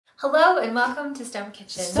Hello and welcome to Stump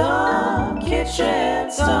Kitchen. Stump Kitchen,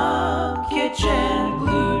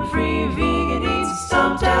 gluten-free, vegan eats,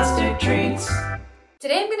 Stumptastic treats.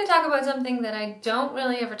 Today I'm going to talk about something that I don't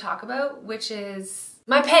really ever talk about, which is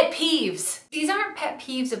my pet peeves. These aren't pet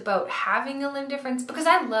peeves about having a limb difference, because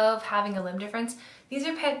I love having a limb difference. These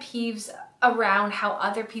are pet peeves around how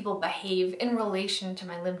other people behave in relation to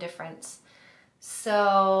my limb difference.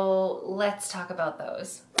 So let's talk about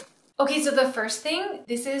those. Okay, so the first thing,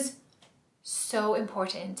 this is so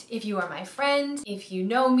important. If you are my friend, if you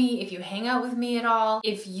know me, if you hang out with me at all,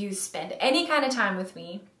 if you spend any kind of time with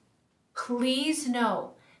me, please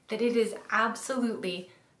know that it is absolutely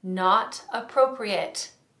not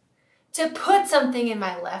appropriate to put something in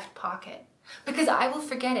my left pocket, because I will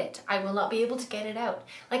forget it. I will not be able to get it out.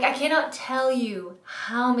 Like, I cannot tell you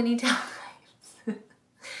how many times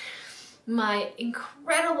my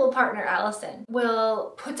incredible partner Allison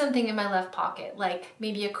will put something in my left pocket, like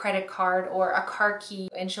maybe a credit card or a car key,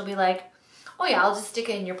 and she'll be like, oh yeah, I'll just stick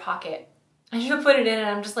it in your pocket. And she'll put it in and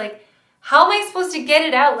I'm just like, how am I supposed to get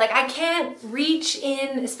it out? Like, I can't reach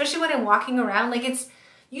in, especially when I'm walking around. Like,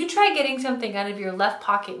 you try getting something out of your left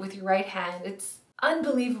pocket with your right hand. It's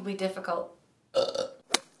unbelievably difficult.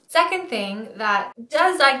 Second thing that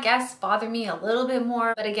does, I guess, bother me a little bit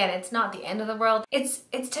more, but again, it's not the end of the world. It's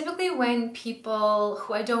typically when people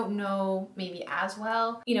who I don't know maybe as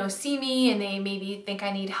well, see me and they maybe think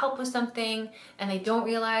I need help with something and they don't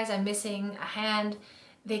realize I'm missing a hand.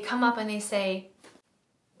 They come up and they say,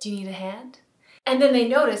 do you need a hand? And then they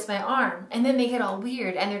notice my arm and then they get all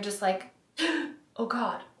weird and they're just like, oh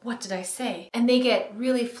God, what did I say? And they get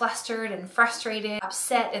really flustered and frustrated,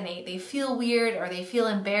 upset, and they feel weird or they feel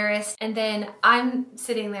embarrassed. And then I'm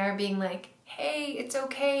sitting there being like, hey, it's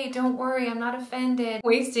okay, don't worry, I'm not offended.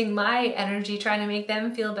 Wasting my energy trying to make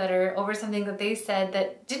them feel better over something that they said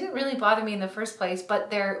that didn't really bother me in the first place, but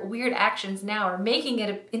their weird actions now are making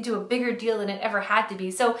it into a bigger deal than it ever had to be.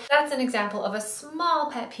 So that's an example of a small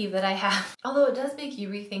pet peeve that I have. Although it does make you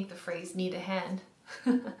rethink the phrase, need a hand.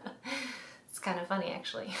 Kind of funny,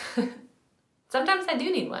 actually. Sometimes I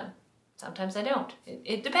do need one. Sometimes I don't.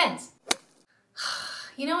 It depends.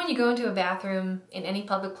 You know when you go into a bathroom in any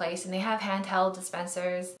public place and they have handheld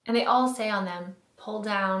dispensers and they all say on them, pull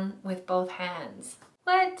down with both hands.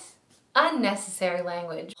 What? Unnecessary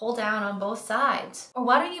language. Pull down on both sides. Or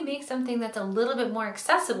why don't you make something that's a little bit more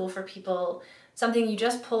accessible for people? Something you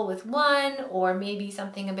just pull with one, or maybe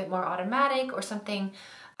something a bit more automatic, or something,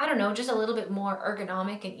 I don't know, just a little bit more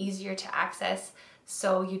ergonomic and easier to access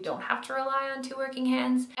so you don't have to rely on two working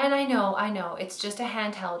hands. And I know, it's just a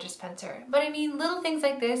handheld dispenser. But I mean, little things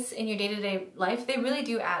like this in your day-to-day life, they really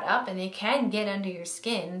do add up and they can get under your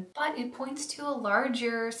skin. But it points to a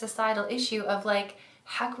larger societal issue of like,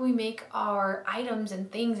 how can we make our items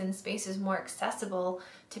and things and spaces more accessible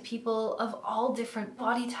to people of all different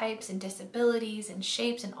body types and disabilities and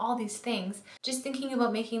shapes and all these things? Just thinking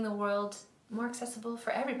about making the world more accessible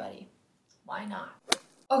for everybody. Why not?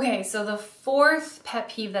 Okay, so the fourth pet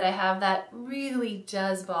peeve that I have that really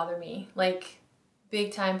does bother me, like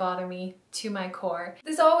big time bother me to my core.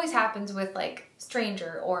 This always happens with like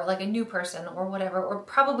stranger or like a new person or whatever, or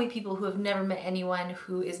probably people who have never met anyone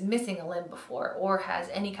who is missing a limb before or has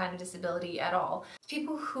any kind of disability at all.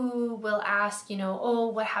 People who will ask, oh,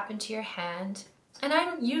 what happened to your hand? And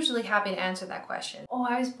I'm usually happy to answer that question. Oh,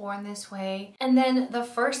 I was born this way. And then the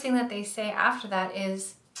first thing that they say after that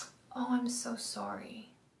is, oh, I'm so sorry.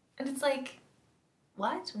 And it's like,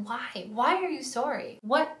 what? Why? Why are you sorry?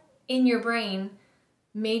 What in your brain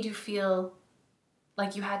made you feel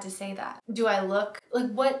like you had to say that? Do I look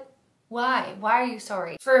like what? Why? Why are you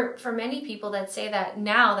sorry? For many people that say that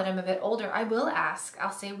now that I'm a bit older, I will ask.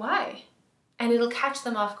 I'll say why? And it'll catch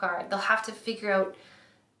them off guard. They'll have to figure out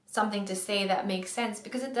something to say that makes sense,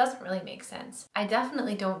 because it doesn't really make sense. I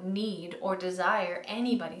definitely don't need or desire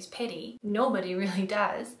anybody's pity. Nobody really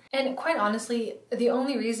does. And quite honestly, the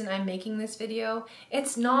only reason I'm making this video,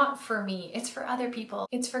 it's not for me, it's for other people.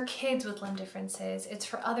 It's for kids with limb differences. It's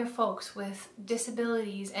for other folks with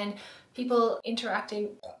disabilities and people interacting,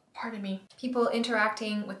 people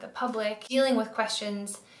interacting with the public, dealing with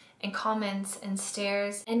questions and comments and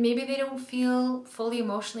stares, and maybe they don't feel fully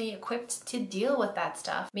emotionally equipped to deal with that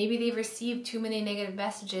stuff. Maybe they've received too many negative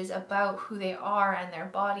messages about who they are and their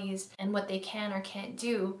bodies and what they can or can't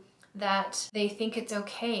do, that they think it's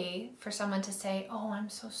okay for someone to say, oh, I'm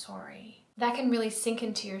so sorry. That can really sink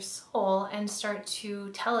into your soul and start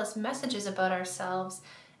to tell us messages about ourselves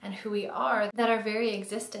and who we are, that our very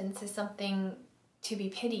existence is something to be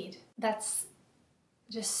pitied. That's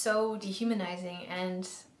just so dehumanizing and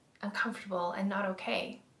uncomfortable and not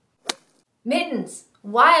okay. Mittens.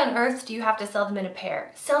 Why on earth do you have to sell them in a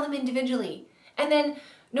pair? Sell them individually. And then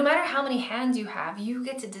no matter how many hands you have, you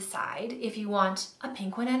get to decide if you want a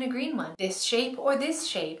pink one and a green one, this shape or this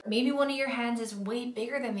shape. Maybe one of your hands is way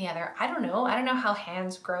bigger than the other. I don't know. I don't know how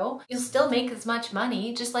hands grow. You'll still make as much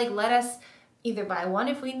money. Just like let us either buy one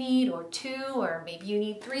if we need, or two, or maybe you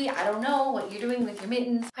need three. I don't know what you're doing with your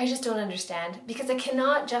mittens. I just don't understand because I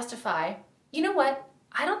cannot justify. You know what?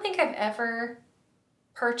 I don't think I've ever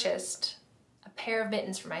purchased a pair of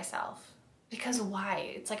mittens for myself. Because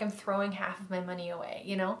why? It's like I'm throwing half of my money away,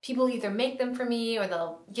 you know? People either make them for me or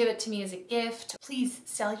they'll give it to me as a gift. Please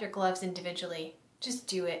sell your gloves individually. Just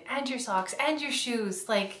do it. And your socks and your shoes.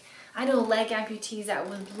 Like, I know leg amputees that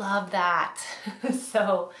would love that.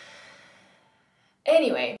 So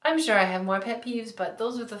anyway, I'm sure I have more pet peeves, but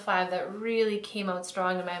those were the 5 that really came out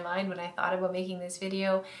strong in my mind when I thought about making this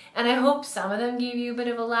video. And I hope some of them gave you a bit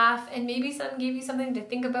of a laugh and maybe some gave you something to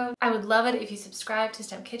think about. I would love it if you subscribe to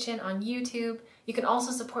Stump Kitchen on YouTube. You can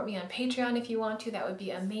also support me on Patreon if you want to. That would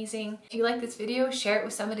be amazing. If you like this video, share it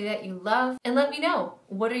with somebody that you love and let me know,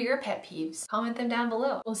 what are your pet peeves? Comment them down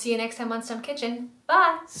below. We'll see you next time on Stump Kitchen.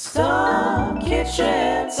 Bye! Stump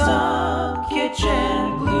Kitchen,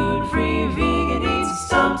 gluten-free, vegan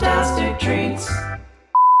eats, Stumptastic treats.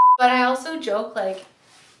 But I also joke, like,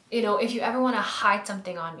 you know, if you ever want to hide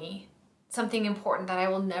something on me, something important that I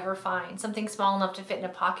will never find, something small enough to fit in a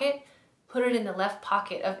pocket, put it in the left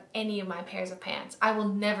pocket of any of my pairs of pants. I will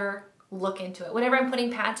never look into it. Whenever I'm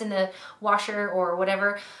putting pants in the washer or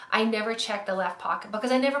whatever, I never check the left pocket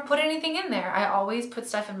because I never put anything in there. I always put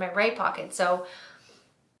stuff in my right pocket. So,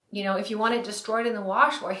 you know, if you want it destroyed in the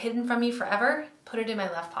wash or hidden from me forever, put it in my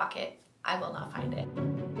left pocket. I will not find it.